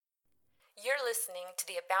You're listening to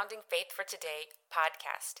the Abounding Faith for Today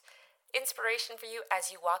podcast. Inspiration for you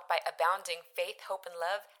as you walk by abounding faith, hope, and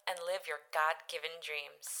love and live your God-given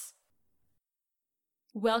dreams.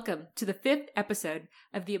 Welcome to the 5th episode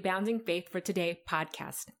of the Abounding Faith for Today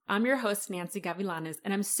podcast. I'm your host, Nancy Gavilanes,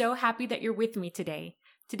 and I'm so happy that you're with me today.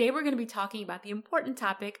 Today we're going to be talking about the important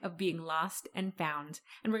topic of being lost and found,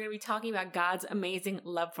 and we're going to be talking about God's amazing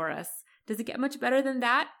love for us. Does it get much better than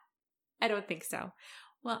that? I don't think so.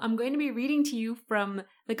 Well, I'm going to be reading to you from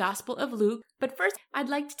the Gospel of Luke, but first I'd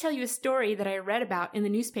like to tell you a story that I read about in the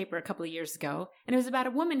newspaper a couple of years ago, and it was about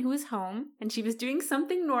a woman who was home, and she was doing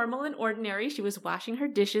something normal and ordinary. She was washing her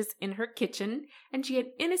dishes in her kitchen, and she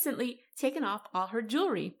had innocently taken off all her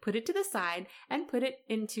jewelry, put it to the side, and put it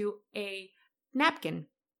into a napkin.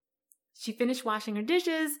 She finished washing her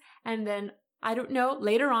dishes, and then,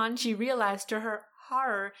 later on, she realized to her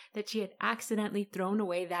horror that she had accidentally thrown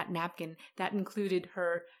away that napkin that included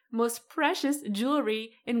her most precious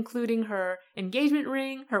jewelry, including her engagement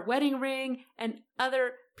ring, her wedding ring, and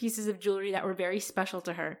other pieces of jewelry that were very special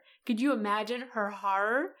to her. Could you imagine her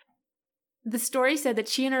horror? The story said that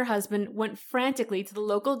she and her husband went frantically to the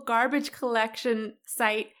local garbage collection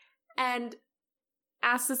site and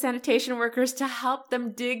asked the sanitation workers to help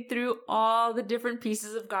them dig through all the different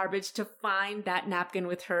pieces of garbage to find that napkin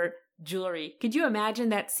with her jewelry. Could you imagine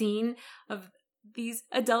that scene of these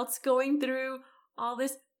adults going through all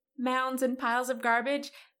this mounds and piles of garbage?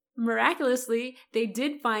 Miraculously, they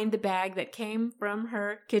did find the bag that came from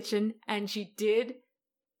her kitchen, and she did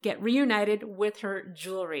get reunited with her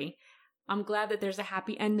jewelry. I'm glad that there's a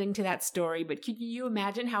happy ending to that story, but could you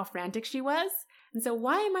imagine how frantic she was? And so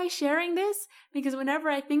why am I sharing this? Because whenever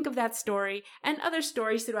I think of that story and other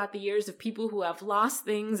stories throughout the years of people who have lost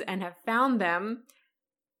things and have found them,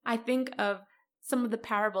 I think of some of the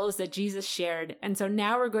parables that Jesus shared. And so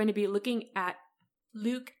now we're going to be looking at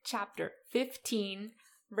Luke chapter 15,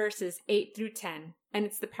 verses 8 through 10. And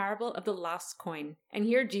it's the parable of the lost coin. And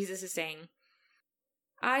here Jesus is saying,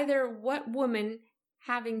 "Either what woman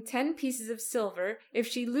having 10 pieces of silver, if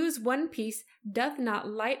she lose one piece, doth not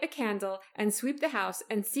light a candle and sweep the house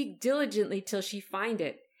and seek diligently till she find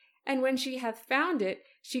it? And when she hath found it,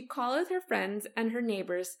 she calleth her friends and her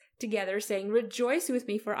neighbors together, saying, Rejoice with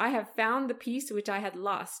me, for I have found the piece which I had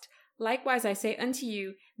lost. Likewise I say unto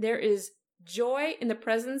you, there is joy in the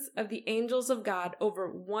presence of the angels of God over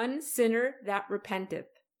one sinner that repenteth."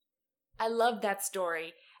 I love that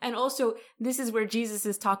story. And also, this is where Jesus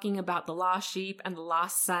is talking about the lost sheep and the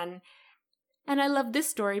lost son. And I love this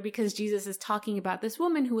story because Jesus is talking about this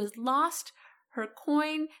woman who has lost her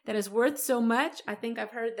coin that is worth so much. I think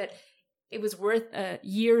I've heard that it was worth a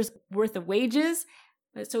year's worth of wages.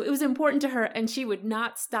 So it was important to her, and she would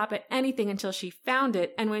not stop at anything until she found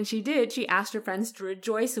it. And when she did, she asked her friends to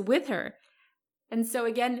rejoice with her. And so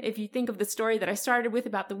again, if you think of the story that I started with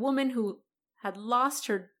about the woman who had lost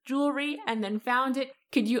her jewelry and then found it,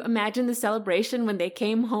 could you imagine the celebration when they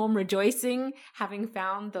came home rejoicing, having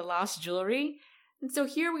found the lost jewelry? And so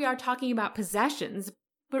here we are talking about possessions,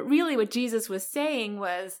 but really what Jesus was saying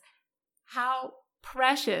was how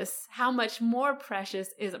much more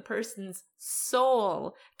precious is a person's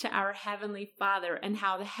soul to our Heavenly Father, and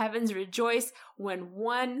how the heavens rejoice when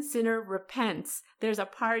one sinner repents. There's a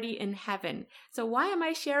party in heaven. So why am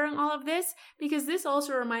I sharing all of this? Because this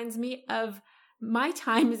also reminds me of my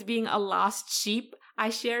time as being a lost sheep. I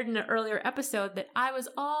shared in an earlier episode that I was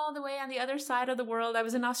all the way on the other side of the world. I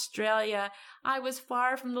was in Australia. I was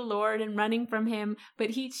far from the Lord and running from Him,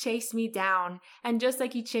 but He chased me down. And just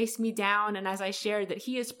like He chased me down, and as I shared that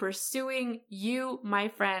He is pursuing you, my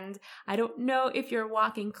friend, I don't know if you're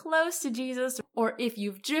walking close to Jesus or if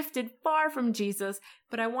you've drifted far from Jesus,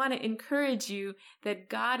 but I want to encourage you that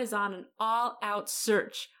God is on an all-out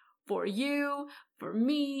search for you, for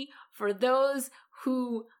me, for those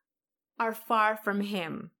who are far from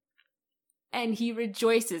Him. And He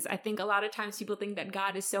rejoices. I think a lot of times people think that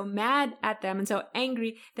God is so mad at them and so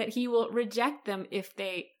angry that He will reject them if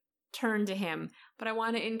they turn to Him. But I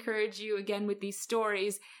want to encourage you again with these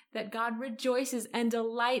stories that God rejoices and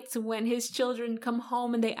delights when His children come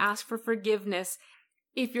home and they ask for forgiveness.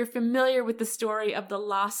 If you're familiar with the story of the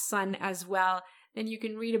lost son as well, then you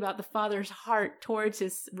can read about the father's heart towards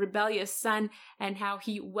his rebellious son and how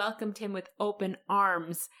he welcomed him with open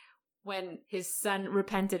arms when his son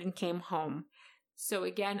repented and came home. So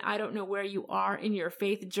again, I don't know where you are in your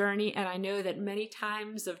faith journey, and I know that many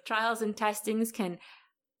times of trials and testings can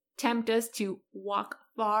tempt us to walk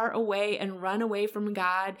far away and run away from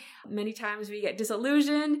God. Many times we get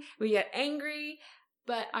disillusioned, we get angry,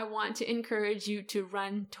 but I want to encourage you to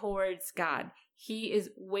run towards God. He is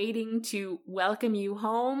waiting to welcome you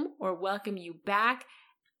home or welcome you back.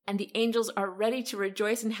 and the angels are ready to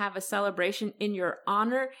rejoice and have a celebration in your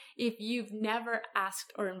honor. If you've never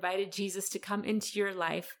asked or invited Jesus to come into your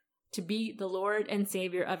life, to be the Lord and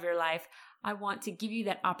Savior of your life, I want to give you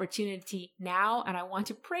that opportunity now, and I want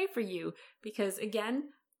to pray for you because, again,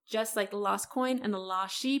 just like the lost coin and the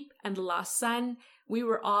lost sheep and the lost son, we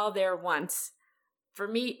were all there once. For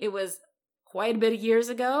me, it was quite a bit of years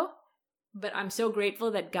ago, but I'm so grateful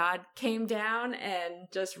that God came down and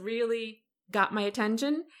just really got my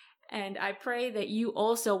attention. And I pray that you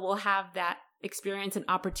also will have that experience and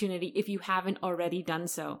opportunity if you haven't already done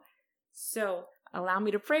so. So allow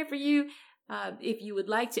me to pray for you. If you would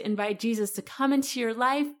like to invite Jesus to come into your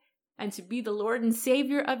life and to be the Lord and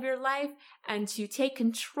Savior of your life and to take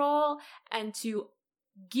control and to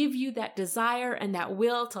give you that desire and that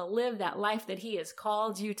will to live that life that He has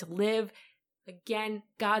called you to live. Again,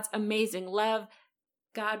 God's amazing love.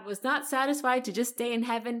 God was not satisfied to just stay in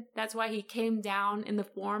heaven. That's why He came down in the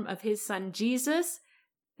form of His Son, Jesus.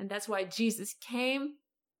 And that's why Jesus came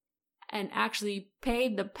and actually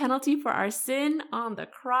paid the penalty for our sin on the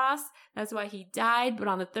cross. That's why He died, but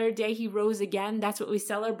on the third day He rose again. That's what we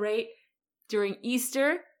celebrate during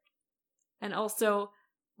Easter. And also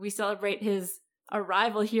we celebrate His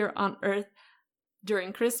arrival here on earth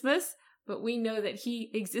during Christmas. But we know that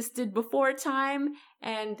He existed before time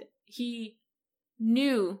and He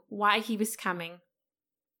knew why He was coming.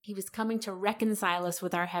 He was coming to reconcile us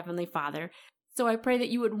with our Heavenly Father. So I pray that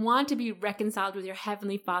you would want to be reconciled with your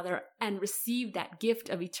Heavenly Father and receive that gift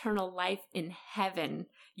of eternal life in heaven.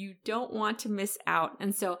 You don't want to miss out.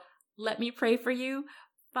 And so let me pray for you.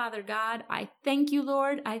 Father God, I thank you,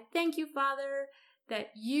 Lord. I thank you, Father,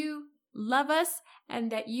 that you love us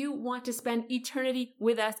and that you want to spend eternity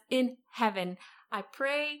with us in heaven. I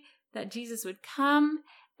pray that Jesus would come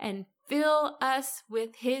and fill us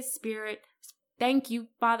with His Spirit. Thank you,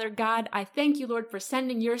 Father God. I thank you, Lord, for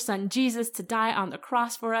sending your Son, Jesus, to die on the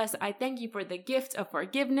cross for us. I thank you for the gift of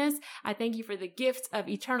forgiveness. I thank you for the gift of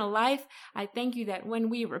eternal life. I thank you that when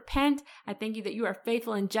we repent, I thank you that you are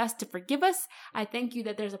faithful and just to forgive us. I thank you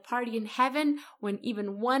that there's a party in heaven when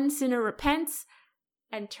even one sinner repents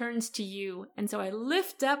and turns to you. And so I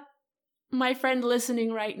lift up my friend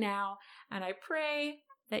listening right now, and I pray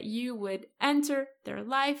that you would enter their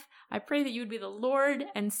life. I pray that you would be the Lord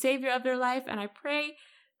and Savior of their life. And I pray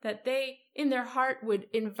that they, in their heart, would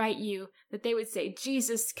invite you, that they would say,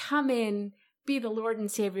 Jesus, come in, be the Lord and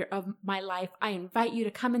Savior of my life. I invite you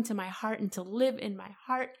to come into my heart and to live in my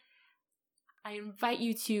heart. I invite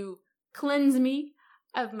you to cleanse me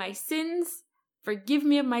of my sins. Forgive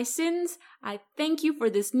me of my sins. I thank you for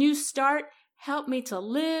this new start. Help me to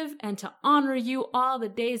live and to honor you all the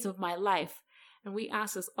days of my life. And we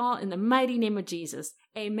ask this all in the mighty name of Jesus.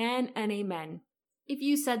 Amen and amen. If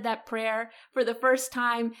you said that prayer for the first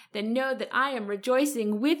time, then know that I am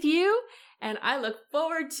rejoicing with you, and I look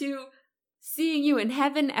forward to seeing you in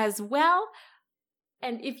heaven as well.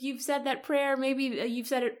 And if you've said that prayer, maybe you've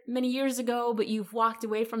said it many years ago, but you've walked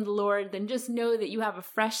away from the Lord, then just know that you have a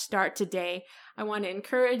fresh start today. I want to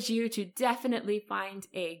encourage you to definitely find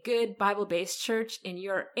a good Bible-based church in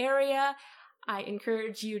your area. I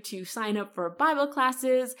encourage you to sign up for Bible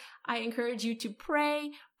classes. I encourage you to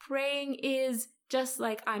pray. Praying is just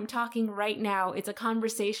like I'm talking right now. It's a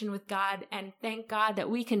conversation with God, and thank God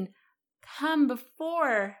that we can come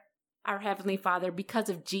before our Heavenly Father because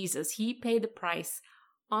of Jesus. He paid the price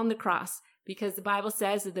on the cross because the Bible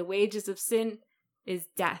says that the wages of sin is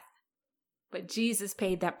death. But Jesus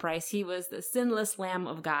paid that price. He was the sinless Lamb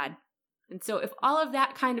of God. And so if all of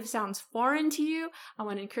that kind of sounds foreign to you, I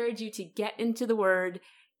want to encourage you to get into the Word,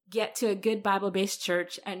 get to a good Bible-based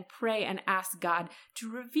church, and pray and ask God to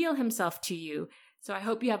reveal Himself to you. So I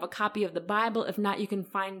hope you have a copy of the Bible. If not, you can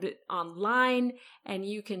find it online, and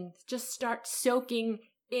you can just start soaking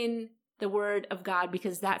in the Word of God,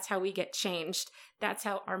 because that's how we get changed. That's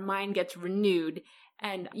how our mind gets renewed.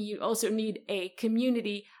 And you also need a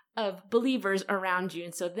community of believers around you.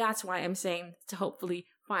 And so that's why I'm saying to hopefully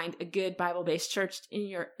find a good Bible-based church in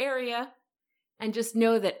your area, and just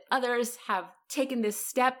know that others have taken this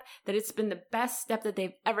step, that it's been the best step that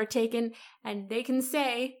they've ever taken, and they can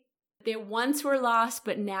say they once were lost,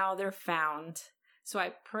 but now they're found. So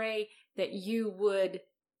I pray that you would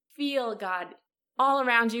feel God all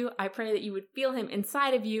around you. I pray that you would feel Him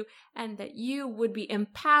inside of you, and that you would be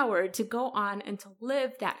empowered to go on and to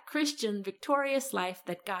live that Christian victorious life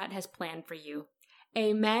that God has planned for you.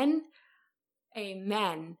 Amen.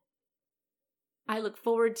 Amen. I look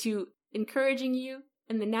forward to encouraging you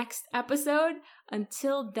in the next episode.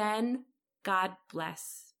 Until then, God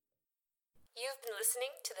bless. You've been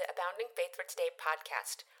listening to the Abounding Faith for Today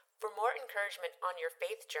podcast. For more encouragement on your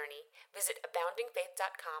faith journey, visit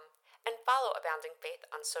aboundingfaith.com and follow Abounding Faith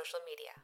on social media.